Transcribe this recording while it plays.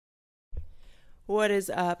What is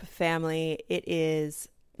up, family? It is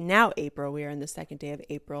now April. We are in the second day of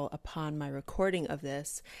April upon my recording of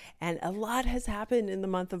this, and a lot has happened in the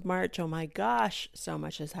month of March. Oh my gosh, so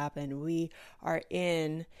much has happened. We are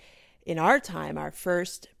in our time, our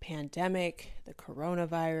first pandemic, the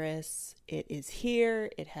coronavirus. It is here.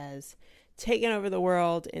 It has taken over the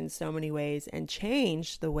world in so many ways and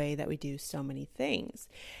changed the way that we do so many things.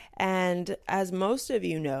 And as most of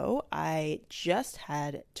you know, I just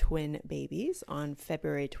had twin babies on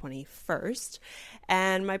February 21st.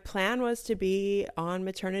 And my plan was to be on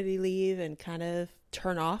maternity leave and kind of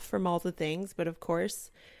turn off from all the things. But of course,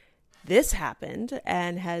 this happened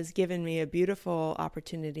and has given me a beautiful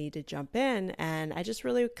opportunity to jump in. And I just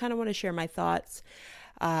really kind of want to share my thoughts,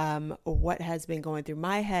 what has been going through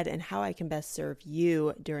my head and how I can best serve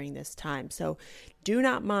you during this time. So do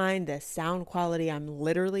not mind the sound quality. I'm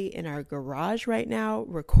literally in our garage right now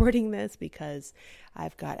recording this because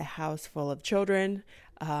I've got a house full of children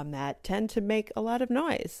that tend to make a lot of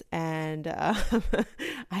noise. And I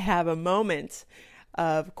have a moment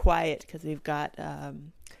of quiet because we've got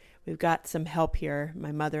some help here.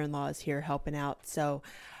 My mother-in-law is here helping out. So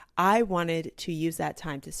I wanted to use that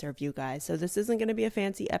time to serve you guys. So this isn't going to be a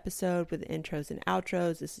fancy episode with intros and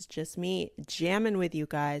outros. This is just me jamming with you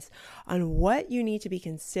guys on what you need to be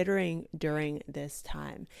considering during this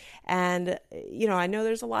time. And, I know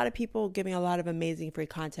there's a lot of people giving a lot of amazing free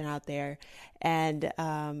content out there. And,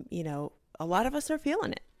 a lot of us are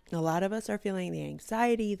feeling it. A lot of us are feeling the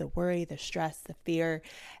anxiety, the worry, the stress, the fear.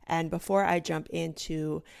 And before I jump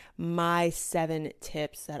into my 7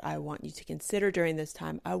 tips that I want you to consider during this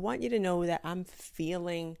time, I want you to know that I'm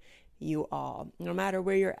feeling you all. No matter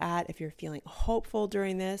where you're at, if you're feeling hopeful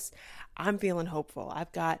during this, I'm feeling hopeful.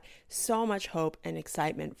 I've got so much hope and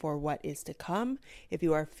excitement for what is to come. If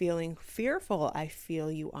you are feeling fearful, I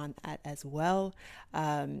feel you on that as well.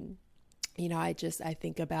 I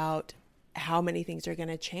think about how many things are going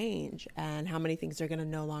to change and how many things are going to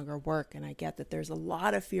no longer work. And I get that there's a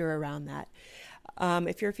lot of fear around that.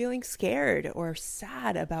 If you're feeling scared or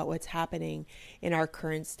sad about what's happening in our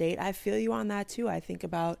current state, I feel you on that too. I think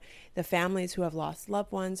about the families who have lost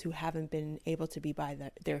loved ones who haven't been able to be by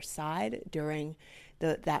their side during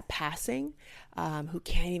that passing, who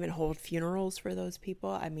can't even hold funerals for those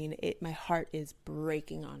people. I mean, my heart is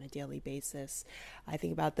breaking on a daily basis. I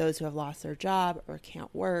think about those who have lost their job or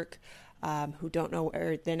can't work, who don't know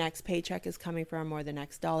where the next paycheck is coming from or the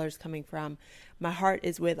next dollar is coming from. My heart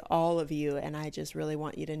is with all of you, and I just really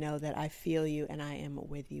want you to know that I feel you and I am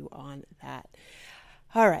with you on that.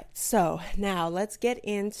 All right, so now let's get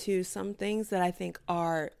into some things that I think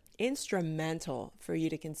are instrumental for you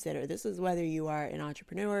to consider. This is whether you are an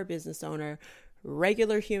entrepreneur, business owner,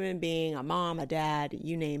 regular human being, a mom, a dad,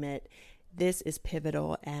 you name it. This is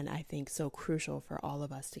pivotal and I think so crucial for all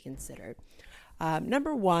of us to consider.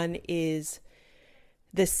 Number 1 is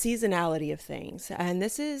the seasonality of things. And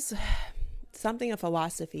this is a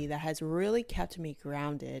philosophy that has really kept me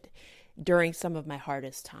grounded during some of my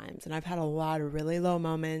hardest times. And I've had a lot of really low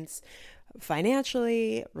moments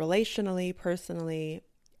financially, relationally, personally.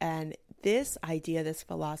 And this idea, this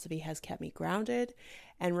philosophy has kept me grounded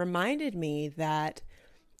and reminded me that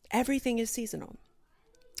everything is seasonal.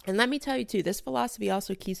 And let me tell you too, this philosophy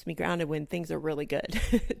also keeps me grounded when things are really good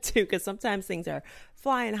too, because sometimes things are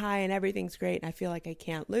flying high and everything's great and I feel like I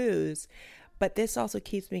can't lose. But this also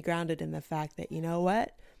keeps me grounded in the fact that, you know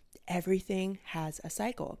what? Everything has a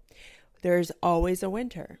cycle. There's always a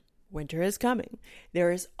winter. Winter is coming.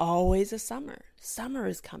 There is always a summer. Summer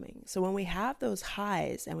is coming. So when we have those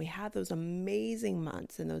highs and we have those amazing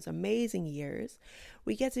months and those amazing years,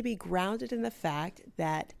 we get to be grounded in the fact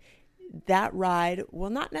that ride will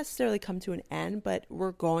not necessarily come to an end, but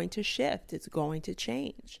we're going to shift. It's going to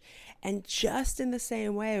change. And just in the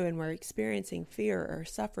same way, when we're experiencing fear or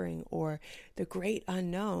suffering or the great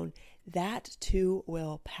unknown, that too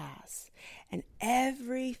will pass. And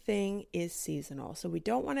everything is seasonal. So we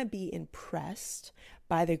don't want to be impressed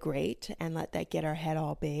by the great and let that get our head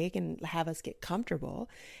all big and have us get comfortable.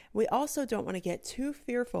 We also don't want to get too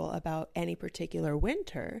fearful about any particular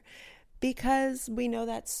winter, because we know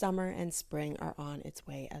that summer and spring are on its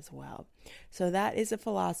way as well. So that is a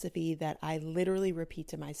philosophy that I literally repeat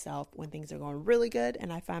to myself when things are going really good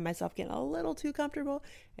and I find myself getting a little too comfortable.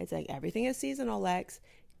 It's like, everything is seasonal, Lex.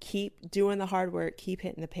 Keep doing the hard work, keep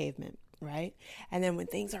hitting the pavement, right? And then when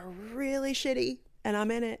things are really shitty and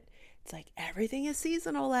I'm in it, it's like, everything is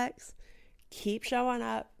seasonal, Lex. Keep showing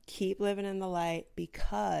up, keep living in the light,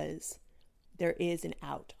 because there is an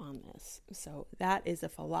out on this. So that is a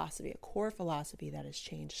philosophy, a core philosophy that has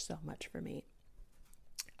changed so much for me.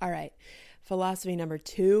 All right. Philosophy number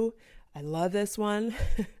 2. I love this one.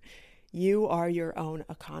 You are your own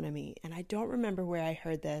economy. And I don't remember where I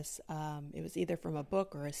heard this. It was either from a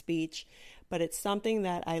book or a speech, but it's something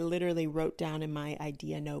that I literally wrote down in my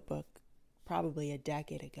idea notebook probably a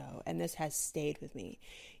decade ago. And this has stayed with me.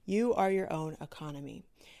 You are your own economy.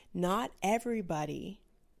 Not everybody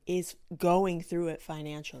is going through it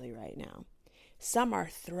financially right now. Some are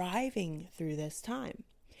thriving through this time.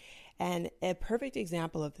 And a perfect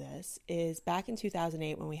example of this is back in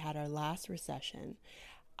 2008 when we had our last recession.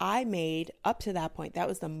 I made, up to that point, that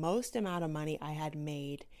was the most amount of money I had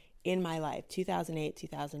made in my life, 2008,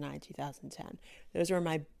 2009, 2010. Those were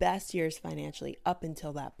my best years financially up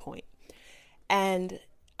until that point. And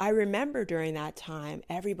I remember during that time,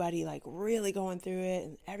 everybody like really going through it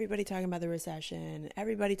and everybody talking about the recession,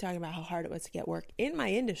 everybody talking about how hard it was to get work in my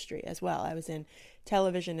industry as well. I was in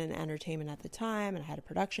television and entertainment at the time, and I had a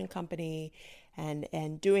production company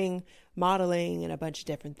and doing modeling and a bunch of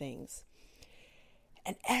different things.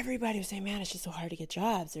 And everybody was saying, man, it's just so hard to get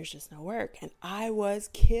jobs. There's just no work. And I was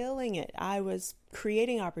killing it. I was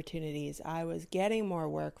creating opportunities. I was getting more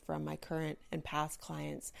work from my current and past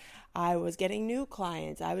clients. I was getting new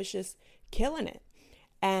clients. I was just killing it.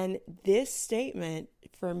 And this statement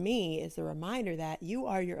for me is a reminder that you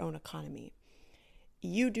are your own economy.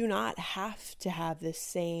 You do not have to have the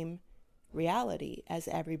same reality as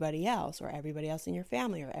everybody else, or everybody else in your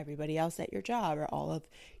family, or everybody else at your job, or all of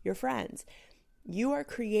your friends. You are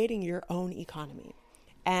creating your own economy.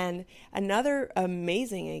 And another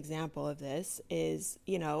amazing example of this is,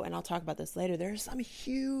 and I'll talk about this later, there are some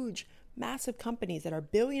huge, massive companies that are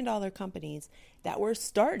billion-dollar companies that were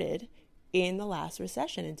started in the last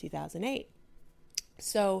recession in 2008.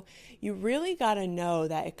 So you really got to know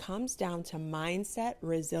that it comes down to mindset,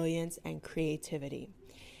 resilience, and creativity.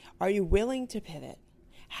 Are you willing to pivot?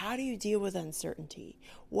 How do you deal with uncertainty?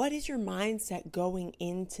 What is your mindset going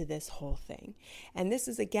into this whole thing? And this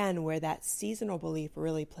is, again, where that seasonal belief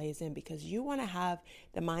really plays in, because you want to have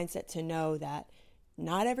the mindset to know that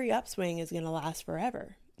not every upswing is going to last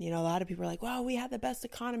forever. A lot of people are like, well, we had the best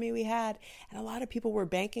economy we had. And a lot of people were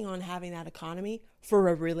banking on having that economy for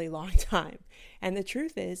a really long time. And the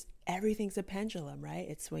truth is, everything's a pendulum, right?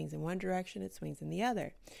 It swings in one direction, it swings in the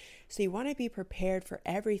other. So you want to be prepared for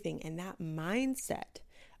everything. And that mindset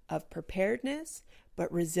of preparedness,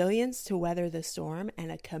 but resilience to weather the storm,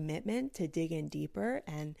 and a commitment to dig in deeper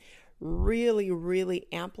and really, really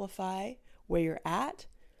amplify where you're at,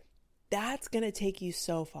 that's going to take you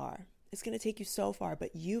so far. It's going to take you so far,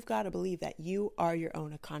 but you've got to believe that you are your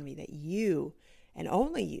own economy, that you and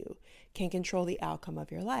only you can control the outcome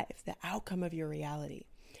of your life, the outcome of your reality.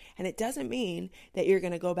 And it doesn't mean that you're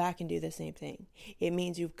going to go back and do the same thing. It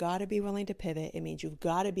means you've got to be willing to pivot. It means you've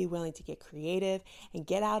got to be willing to get creative and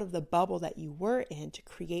get out of the bubble that you were in to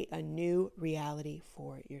create a new reality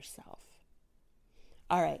for yourself.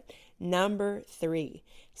 All right, number 3,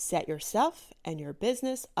 set yourself and your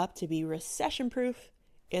business up to be recession-proof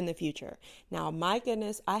in the future. Now, my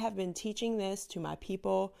goodness, I have been teaching this to my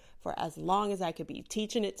people for as long as I could be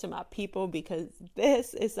teaching it to my people, because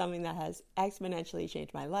this is something that has exponentially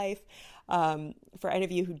changed my life. For any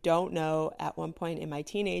of you who don't know, at one point in my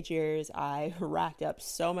teenage years, I racked up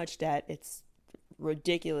so much debt. It's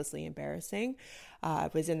ridiculously embarrassing.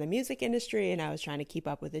 I was in the music industry and I was trying to keep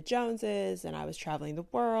up with the Joneses, and I was traveling the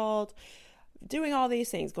world, doing all these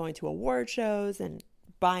things, going to award shows and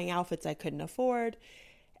buying outfits I couldn't afford.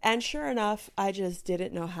 And sure enough, I just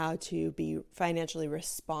didn't know how to be financially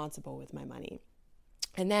responsible with my money.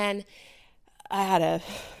 And then I had a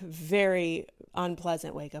very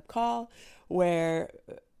unpleasant wake-up call where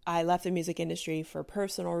I left the music industry for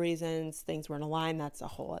personal reasons. Things weren't aligned. That's a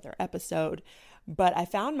whole other episode. But I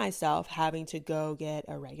found myself having to go get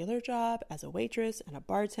a regular job as a waitress and a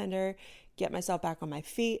bartender, get myself back on my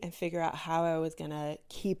feet, and figure out how I was going to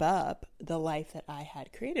keep up the life that I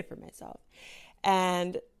had created for myself.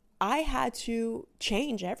 And I had to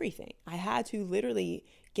change everything. I had to literally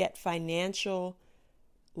get financial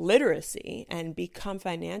literacy and become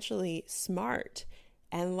financially smart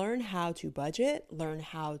and learn how to budget, learn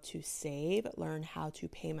how to save, learn how to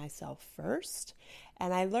pay myself first.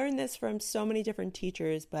 And I learned this from so many different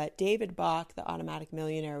teachers, but David Bach, The Automatic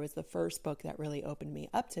Millionaire, was the first book that really opened me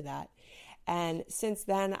up to that. And since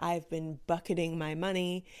then, I've been bucketing my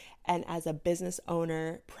money. And as a business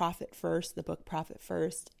owner, Profit First, the book Profit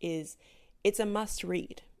First, it's a must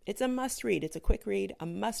read. It's a must read. It's a quick read, a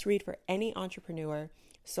must read for any entrepreneur,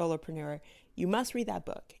 solopreneur. You must read that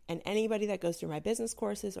book. And anybody that goes through my business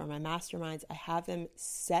courses or my masterminds, I have them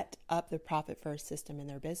set up the profit first system in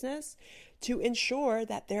their business to ensure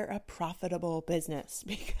that they're a profitable business,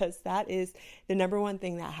 because that is the number one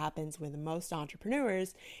thing that happens with most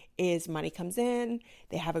entrepreneurs is money comes in,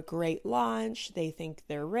 they have a great launch, they think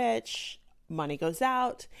they're rich, money goes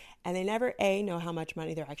out, and they never A, know how much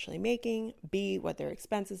money they're actually making, B, what their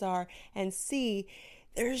expenses are, and C,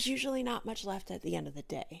 there's usually not much left at the end of the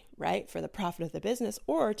day, right? For the profit of the business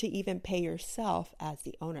or to even pay yourself as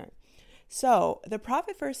the owner. So the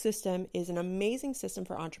profit first system is an amazing system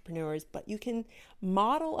for entrepreneurs, but you can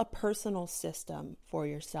model a personal system for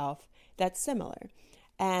yourself that's similar.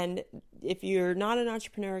 And if you're not an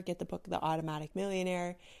entrepreneur, get the book, The Automatic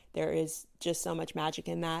Millionaire. There is just so much magic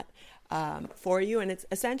in that for you. And it's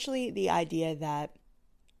essentially the idea that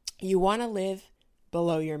you want to live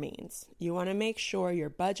below your means. You want to make sure you're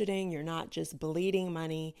budgeting, you're not just bleeding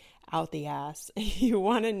money out the ass. You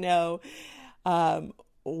want to know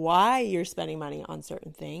why you're spending money on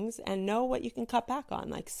certain things and know what you can cut back on.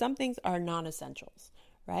 Like some things are non-essentials,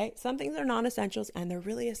 right? Some things are non-essentials and they're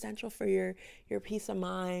really essential for your peace of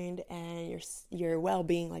mind and your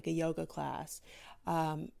well-being, like a yoga class.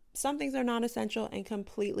 Some things are non-essential and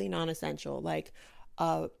completely non-essential, like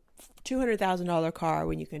 $200,000 car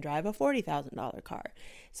when you can drive a $40,000 car.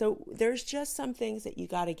 So there's just some things that you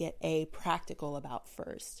got to get practical about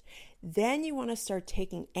first. Then you want to start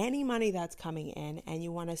taking any money that's coming in and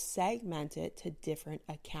you want to segment it to different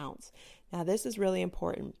accounts. Now this is really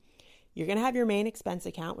important. You're going to have your main expense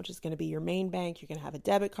account, which is going to be your main bank. You're going to have a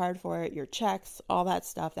debit card for it, your checks, all that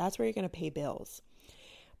stuff. That's where you're going to pay bills.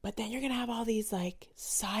 But then you're going to have all these like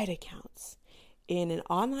side accounts in an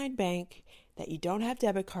online bank that you don't have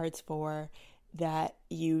debit cards for, that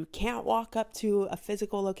you can't walk up to a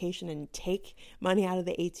physical location and take money out of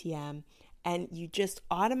the ATM, and you just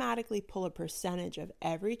automatically pull a percentage of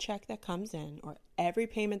every check that comes in or every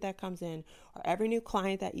payment that comes in or every new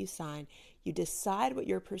client that you sign. You decide what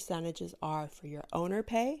your percentages are for your owner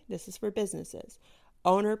pay. This is for businesses.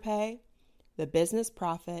 Owner pay, the business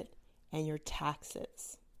profit, and your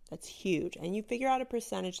taxes. That's huge. And you figure out a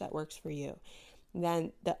percentage that works for you.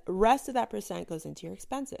 Then the rest of that percent goes into your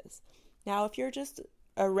expenses. Now, if you're just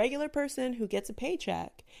a regular person who gets a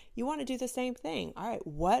paycheck, you want to do the same thing. All right,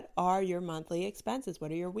 what are your monthly expenses?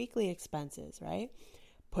 What are your weekly expenses, right?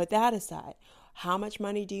 Put that aside. How much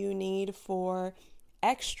money do you need for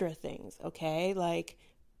extra things, okay? Like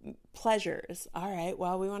pleasures. All right,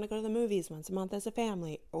 well, we want to go to the movies once a month as a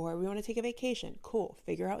family, or we want to take a vacation. Cool.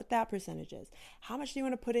 Figure out what that percentage is. How much do you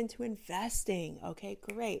want to put into investing? Okay,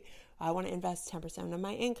 great. I want to invest 10% of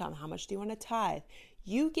my income. How much do you want to tithe?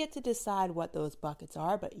 You get to decide what those buckets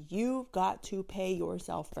are, but you've got to pay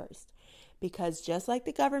yourself first. Because just like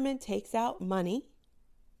the government takes out money,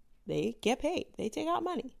 they get paid. They take out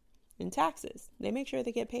money in taxes. They make sure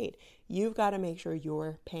they get paid. You've got to make sure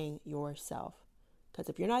you're paying yourself. Because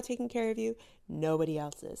if you're not taking care of you, nobody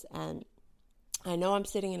else is. And I know I'm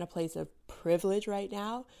sitting in a place of privilege right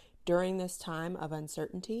now during this time of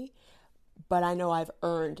uncertainty, but I know I've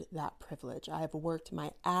earned that privilege. I have worked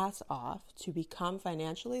my ass off to become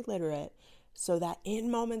financially literate so that in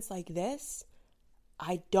moments like this,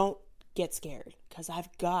 I don't get scared because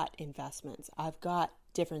I've got investments. I've got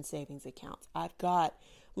different savings accounts. I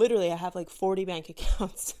have like 40 bank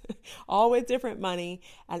accounts, all with different money,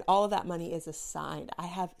 and all of that money is assigned. I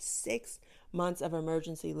have 6 months of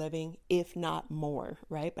emergency living, if not more,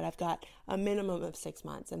 right? But I've got a minimum of 6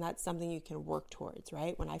 months, and that's something you can work towards,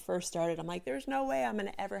 right? When I first started, I'm like, there's no way I'm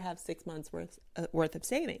going to ever have 6 months worth of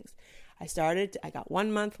savings. I got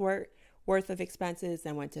 1 month worth of expenses,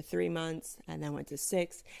 then went to 3 months, and then went to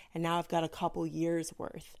 6, and now I've got a couple years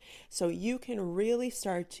worth. So you can really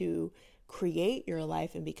start to create your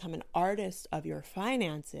life and become an artist of your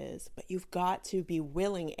finances, but you've got to be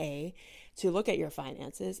willing, A, to look at your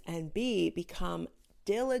finances, and B, become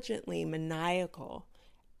diligently maniacal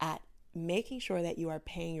at making sure that you are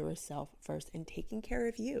paying yourself first and taking care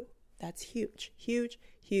of you. That's huge, huge,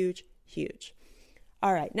 huge, huge.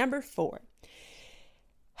 All right, number 4.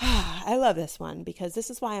 I love this one because this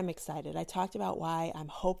is why I'm excited. I talked about why I'm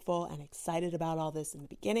hopeful and excited about all this in the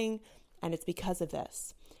beginning, and it's because of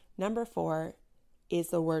this. Number 4 is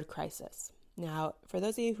the word crisis. Now, for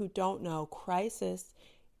those of you who don't know, crisis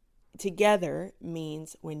together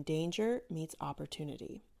means when danger meets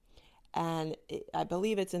opportunity. And I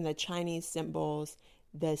believe it's in the Chinese symbols.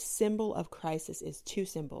 The symbol of crisis is 2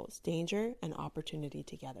 symbols, danger and opportunity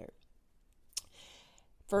together.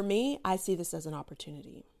 For me, I see this as an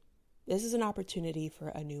opportunity. This is an opportunity for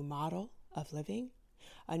a new model of living,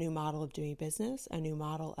 a new model of doing business, a new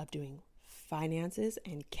model of doing finances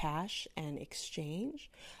and cash and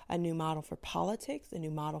exchange, a new model for politics, a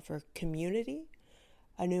new model for community,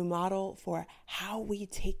 a new model for how we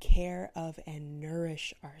take care of and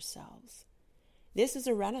nourish ourselves. This is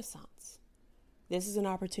a renaissance. This is an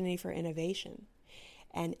opportunity for innovation.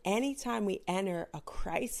 And anytime we enter a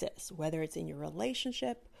crisis, whether it's in your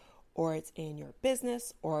relationship or it's in your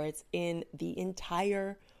business or it's in the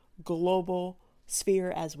entire global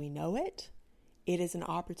sphere as we know it, it is an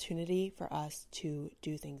opportunity for us to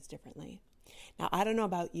do things differently. Now, I don't know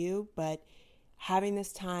about you, but having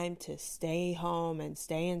this time to stay home and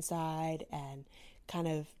stay inside and kind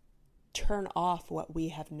of turn off what we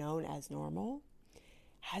have known as normal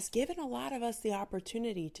has given a lot of us the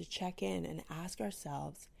opportunity to check in and ask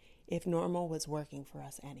ourselves if normal was working for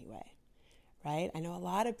us anyway, right? I know a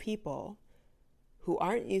lot of people who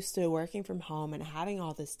aren't used to working from home and having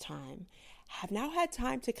all this time have now had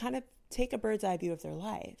time to kind of take a bird's eye view of their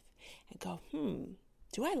life and go,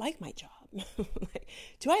 do I like my job?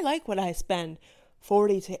 Do I like what I spend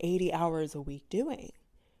 40 to 80 hours a week doing?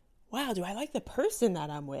 Wow, do I like the person that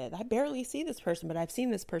I'm with? I barely see this person, but I've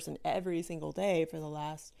seen this person every single day for the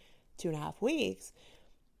last 2.5 weeks.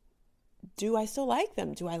 Do I still like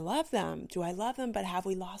them? Do I love them? Do I love them, but have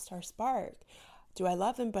we lost our spark? Do I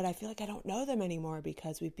love them, but I feel like I don't know them anymore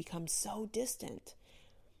because we've become so distant?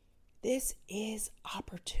 This is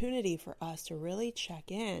opportunity for us to really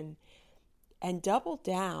check in and double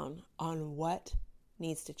down on what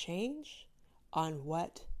needs to change, on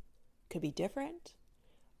what could be different,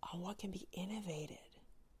 on what can be innovated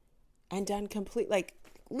and done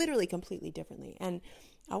literally completely differently. And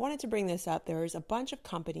I wanted to bring this up. There's a bunch of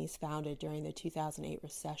companies founded during the 2008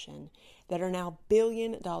 recession that are now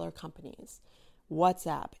billion-dollar companies.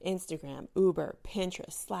 WhatsApp, Instagram, Uber,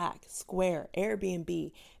 Pinterest, Slack, Square,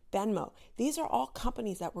 Airbnb, Venmo. These are all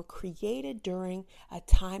companies that were created during a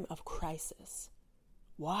time of crisis.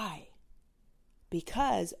 Why?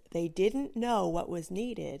 Because they didn't know what was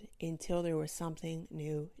needed until there was something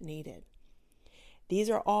new needed. These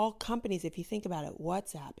are all companies, if you think about it,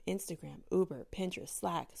 WhatsApp, Instagram, Uber, Pinterest,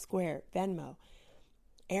 Slack, Square, Venmo,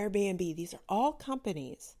 Airbnb. These are all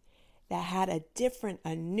companies that had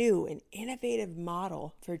a new, and innovative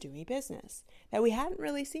model for doing business that we hadn't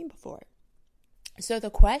really seen before. So the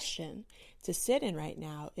question to sit in right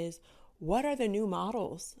now is, what are the new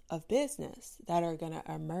models of business that are going to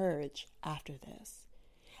emerge after this?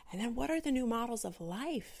 And then what are the new models of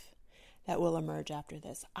life that will emerge after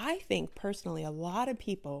this? I think personally, a lot of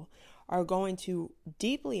people are going to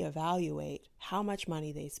deeply evaluate how much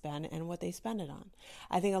money they spend and what they spend it on.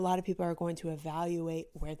 I think a lot of people are going to evaluate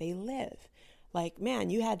where they live. Like, man,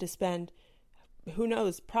 you had to spend, who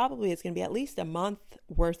knows, probably it's going to be at least a month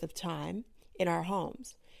worth of time in our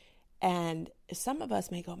homes. And some of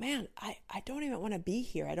us may go, man, I don't even want to be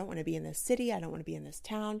here. I don't want to be in this city. I don't want to be in this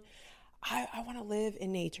town. I want to live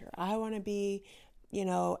in nature. I want to be,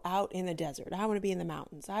 out in the desert. I want to be in the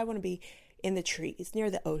mountains. I want to be in the trees near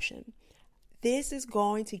the ocean. This is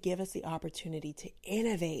going to give us the opportunity to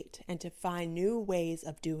innovate and to find new ways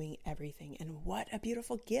of doing everything. And what a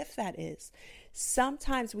beautiful gift that is.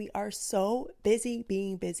 Sometimes we are so busy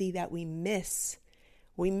being busy that we miss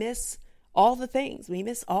all the things. We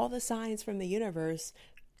miss all the signs from the universe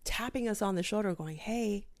tapping us on the shoulder going,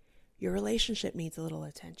 hey, your relationship needs a little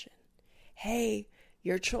attention. Hey,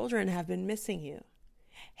 your children have been missing you.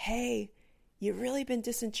 Hey, you've really been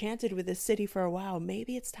disenchanted with this city for a while.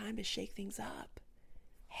 Maybe it's time to shake things up.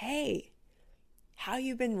 Hey, how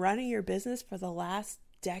you've been running your business for the last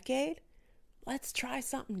decade? Let's try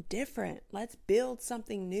something different. Let's build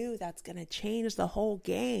something new that's going to change the whole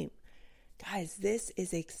game. Guys, this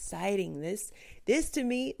is exciting. This to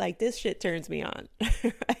me, this shit turns me on.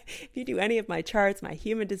 If you do any of my charts, my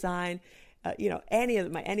human design, any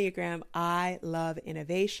of my Enneagram, I love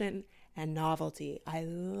innovation and novelty. I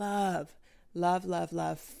love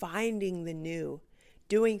finding the new,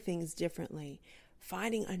 doing things differently,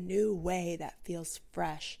 finding a new way that feels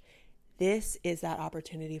fresh. This is that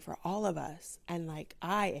opportunity for all of us. And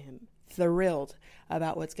I am thrilled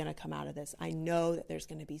about what's going to come out of this. I know that there's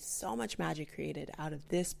going to be so much magic created out of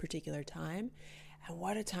this particular time. And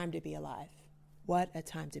what a time to be alive. What a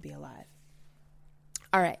time to be alive.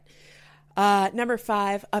 All right. Number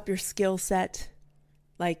 5, up your skill set.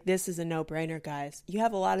 This is a no-brainer, guys. You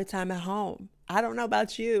have a lot of time at home. I don't know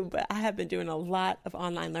about you, but I have been doing a lot of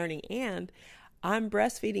online learning, and I'm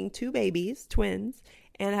breastfeeding 2 babies, twins,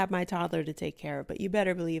 and I have my toddler to take care of. But you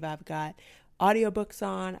better believe I've got audiobooks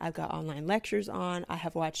on. I've got online lectures on. I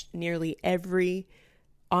have watched nearly every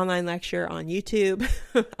online lecture on YouTube.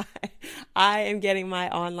 I am getting my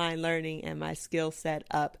online learning and my skill set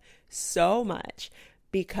up so much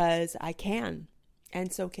because I can.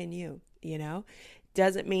 And so can you, you know?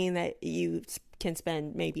 Doesn't mean that you can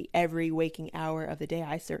spend maybe every waking hour of the day.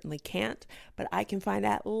 I certainly can't, but I can find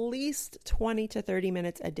at least 20 to 30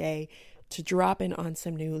 minutes a day to drop in on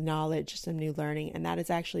some new knowledge, some new learning. And that has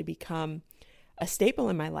actually become a staple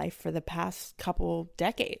in my life for the past couple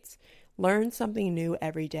decades. Learn something new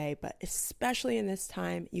every day, but especially in this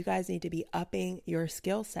time, you guys need to be upping your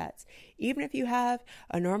skill sets. Even if you have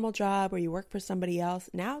a normal job or you work for somebody else,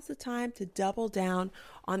 now's the time to double down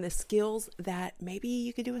on the skills that maybe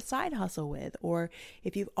you could do a side hustle with, or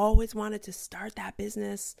if you've always wanted to start that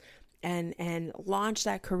business and launch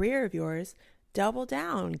that career of yours, double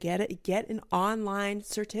down, get an online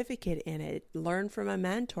certificate in it, learn from a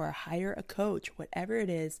mentor, hire a coach, whatever it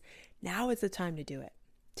is. Now is the time to do it.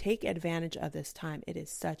 Take advantage of this time. It is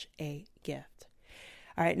such a gift.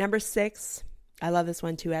 All right, number 6. I love this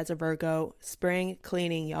one too as a Virgo. Spring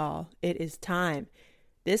cleaning, y'all. It is time.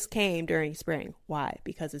 This came during spring. Why?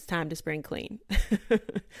 Because it's time to spring clean.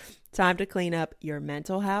 Time to clean up your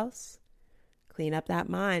mental house. Clean up that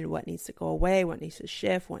mind. What needs to go away? What needs to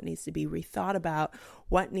shift? What needs to be rethought about?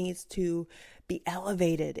 What needs to be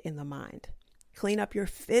elevated in the mind? Clean up your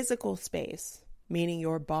physical space, meaning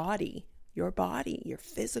your body, your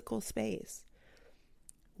physical space.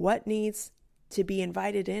 What needs to be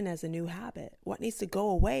invited in as a new habit? What needs to go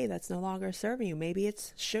away that's no longer serving you? Maybe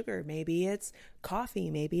it's sugar, maybe it's coffee,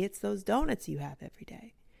 maybe it's those donuts you have every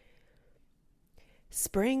day.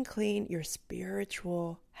 Spring clean your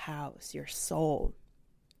spiritual house, your soul.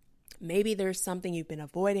 Maybe there's something you've been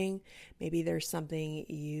avoiding. Maybe there's something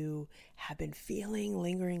you have been feeling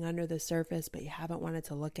lingering under the surface, but you haven't wanted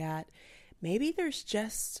to look at. Maybe there's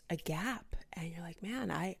just a gap and you're like, man,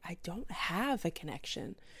 I don't have a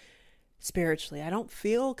connection spiritually. I don't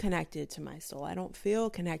feel connected to my soul. I don't feel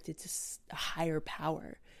connected to a higher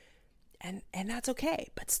power. And that's okay,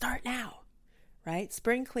 but start now, right?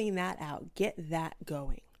 Spring clean that out. Get that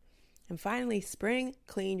going. And finally, spring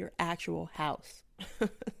clean your actual house.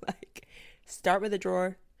 Like, start with a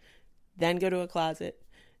drawer, then go to a closet,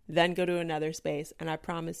 then go to another space. And I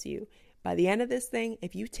promise you, by the end of this thing,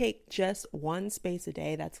 if you take just one space a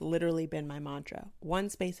day, that's literally been my mantra,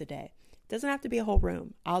 one space a day. It doesn't have to be a whole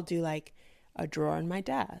room. I'll do like a drawer on my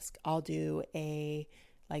desk. I'll do the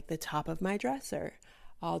top of my dresser.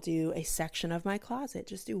 I'll do a section of my closet.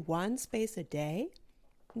 Just do one space a day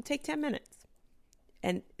and take 10 minutes.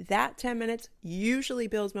 And that 10 minutes usually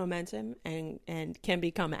builds momentum and can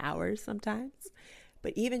become hours sometimes.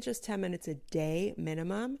 But even just 10 minutes a day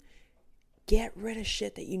minimum, get rid of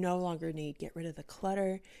shit that you no longer need. Get rid of the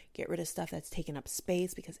clutter. Get rid of stuff that's taking up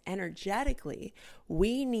space, because energetically,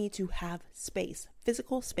 we need to have space,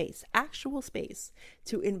 physical space, actual space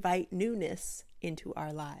to invite newness into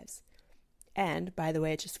our lives. And by the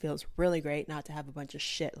way, it just feels really great not to have a bunch of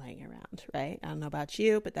shit laying around, right? I don't know about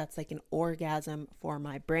you, but that's like an orgasm for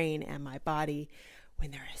my brain and my body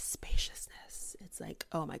when there is spaciousness. It's like,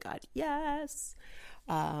 oh my God, yes.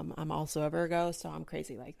 I'm also a Virgo, so I'm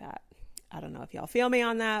crazy like that. I don't know if y'all feel me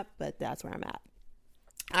on that, but that's where I'm at.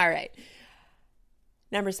 All right.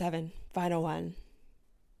 Number 7, final one.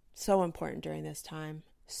 So important during this time,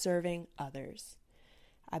 serving others.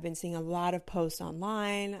 I've been seeing a lot of posts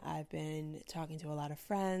online. I've been talking to a lot of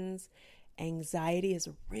friends. Anxiety is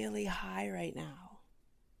really high right now.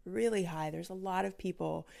 Really high. There's a lot of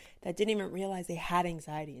people that didn't even realize they had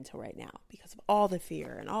anxiety until right now because of all the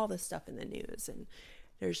fear and all the stuff in the news. And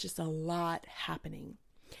there's just a lot happening.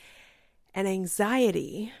 And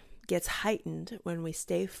anxiety gets heightened when we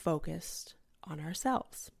stay focused on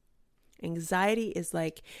ourselves. Anxiety is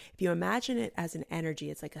like, if you imagine it as an energy,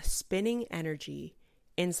 it's like a spinning energy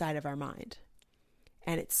inside of our mind.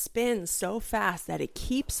 And it spins so fast that it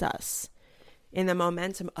keeps us in the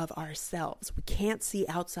momentum of ourselves. We can't see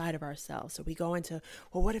outside of ourselves. So we go into,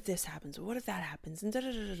 well, what if this happens? What if that happens? And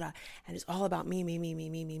And it's all about me,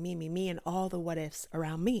 and all the what ifs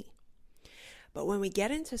around me. But when we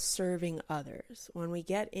get into serving others, when we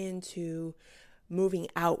get into moving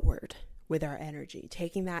outward with our energy,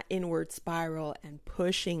 taking that inward spiral and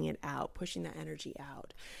pushing it out, pushing that energy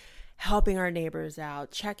out, helping our neighbors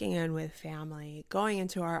out, checking in with family, going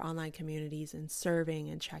into our online communities and serving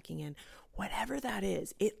and checking in, whatever that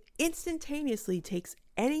is, it instantaneously takes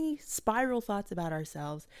any spiral thoughts about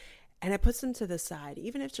ourselves and it puts them to the side,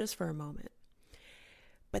 even if just for a moment.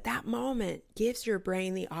 But that moment gives your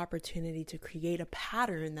brain the opportunity to create a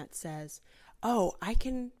pattern that says, oh, I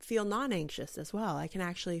can feel non-anxious as well. I can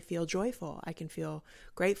actually feel joyful. I can feel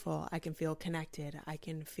grateful. I can feel connected. I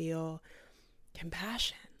can feel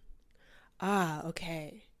compassion.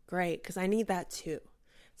 Okay, great, because I need that too.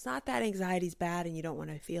 It's not that anxiety is bad and you don't want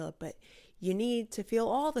to feel it, but You need to feel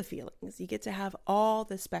all the feelings. You get to have all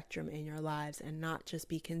the spectrum in your lives and not just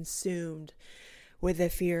be consumed with the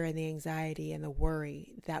fear and the anxiety and the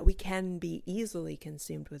worry that we can be easily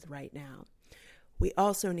consumed with right now. We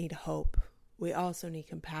also need hope. We also need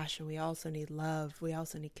compassion. We also need love. We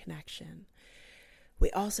also need connection. We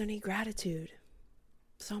also need gratitude.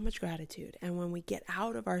 So much gratitude. And when we get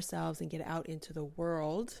out of ourselves and get out into the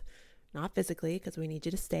world, not physically, because we need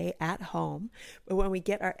you to stay at home, but when we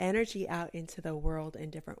get our energy out into the world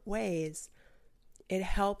in different ways, it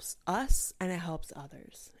helps us and it helps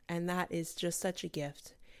others. And that is just such a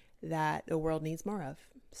gift that the world needs more of.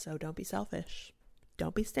 So don't be selfish.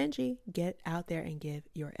 Don't be stingy. Get out there and give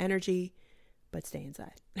your energy, but stay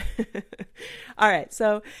inside. All right.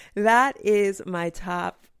 So that is my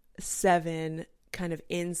top 7 kind of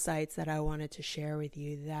insights that I wanted to share with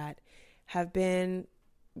you that have been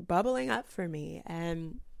bubbling up for me.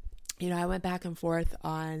 And, I went back and forth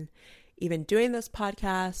on even doing this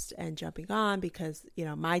podcast and jumping on because,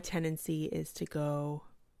 my tendency is to go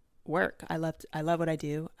work. I love what I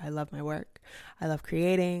do. I love my work. I love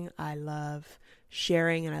creating. I love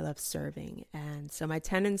sharing, and I love serving. And so my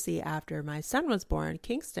tendency after my son was born,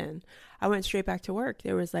 Kingston, I went straight back to work.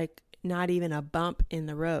 There was not even a bump in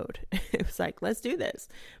the road. It was let's do this.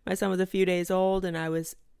 My son was a few days old and I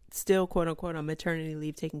was still, quote unquote, on maternity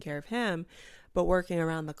leave, taking care of him, but working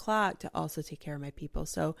around the clock to also take care of my people.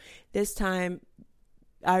 So this time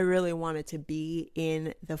I really wanted to be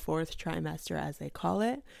in the 4th trimester, as they call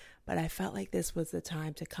it, but I felt like this was the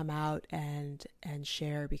time to come out and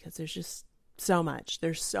share because there's so much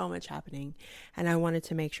happening, and I wanted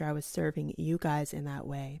to make sure I was serving you guys in that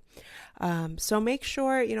way. So make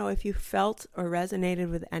sure, if you felt or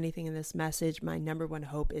resonated with anything in this message, my number one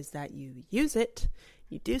hope is that you use it,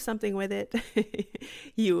 you do something with it,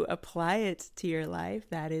 you apply it to your life.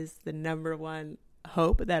 That is the number one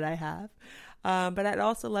hope that I have. But I'd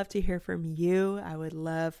also love to hear from you. I would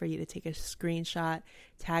love for you to take a screenshot,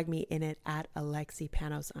 tag me in it at Alexi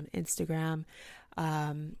Panos on Instagram.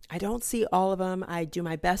 I don't see all of them. I do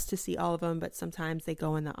my best to see all of them, but sometimes they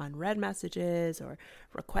go in the unread messages or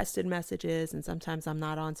requested messages. And sometimes I'm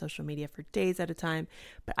not on social media for days at a time,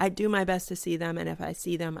 but I do my best to see them. And if I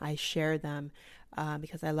see them, I share them.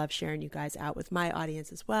 Because I love sharing you guys out with my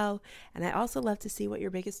audience as well. And I also love to see what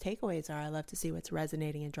your biggest takeaways are. I love to see what's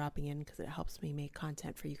resonating and dropping in because it helps me make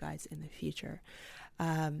content for you guys in the future.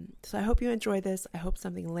 So I hope you enjoy this. I hope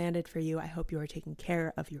something landed for you. I hope you are taking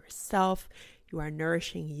care of yourself. You are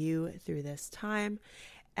nourishing you through this time.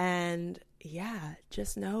 And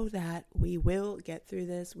just know that we will get through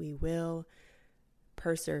this. We will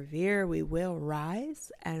persevere, we will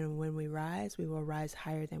rise, and when we rise, we will rise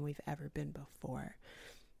higher than we've ever been before.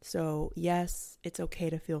 So yes, it's okay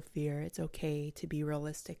to feel fear. It's okay to be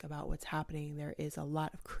realistic about what's happening. There is a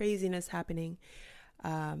lot of craziness happening,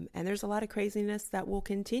 and there's a lot of craziness that will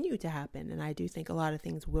continue to happen, and I do think a lot of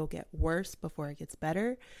things will get worse before it gets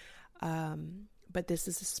better, but this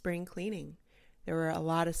is a spring cleaning. There were a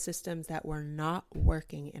lot of systems that were not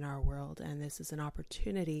working in our world, and this is an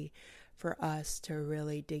opportunity for us to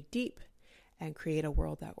really dig deep and create a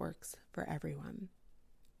world that works for everyone.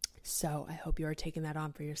 So I hope you are taking that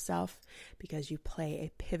on for yourself because you play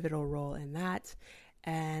a pivotal role in that.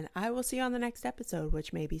 And I will see you on the next episode,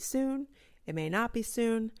 which may be soon. It may not be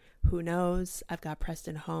soon. Who knows? I've got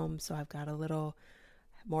Preston home, so I've got a little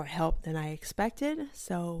more help than I expected.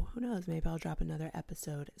 So who knows? Maybe I'll drop another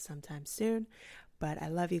episode sometime soon. But I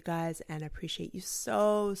love you guys and appreciate you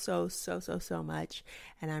so much.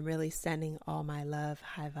 And I'm really sending all my love,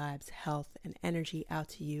 high vibes, health, and energy out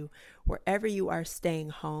to you wherever you are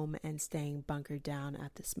staying home and staying bunkered down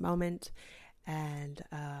at this moment. And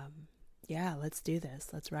let's do this.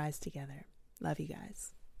 Let's rise together. Love you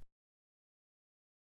guys.